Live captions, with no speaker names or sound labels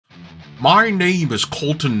My name is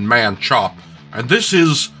Colton Manchop, and this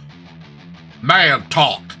is Man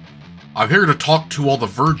Talk. I'm here to talk to all the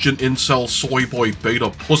virgin incel soy boy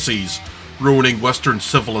beta pussies ruining Western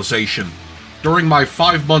civilization. During my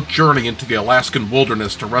 5-month journey into the Alaskan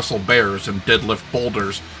wilderness to wrestle bears and deadlift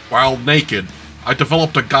boulders while naked, I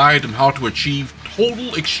developed a guide on how to achieve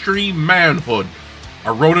total extreme manhood.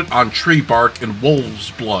 I wrote it on tree bark and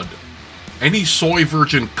wolf's blood. Any soy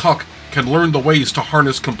virgin cuck can learn the ways to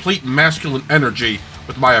harness complete masculine energy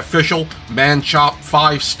with my official Manchop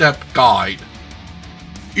 5-step guide.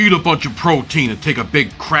 Eat a bunch of protein and take a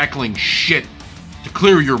big crackling shit to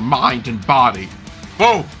clear your mind and body.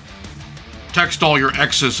 Boom! Text all your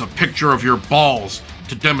exes a picture of your balls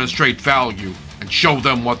to demonstrate value and show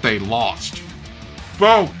them what they lost.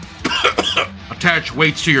 Boom! Attach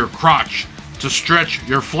weights to your crotch to stretch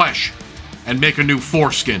your flesh and make a new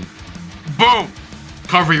foreskin. Boom!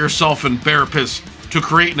 Cover yourself in bear piss to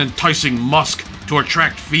create an enticing musk to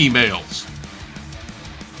attract females.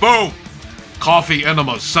 Boom! Coffee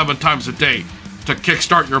enemas 7 times a day to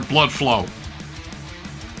kickstart your blood flow.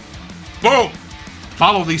 Boom!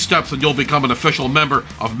 Follow these steps and you'll become an official member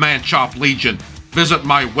of Manchop Legion. Visit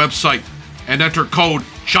my website and enter code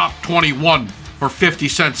CHOP21 for 50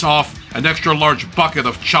 cents off an extra large bucket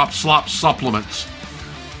of Chop Slop supplements.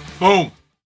 Boom!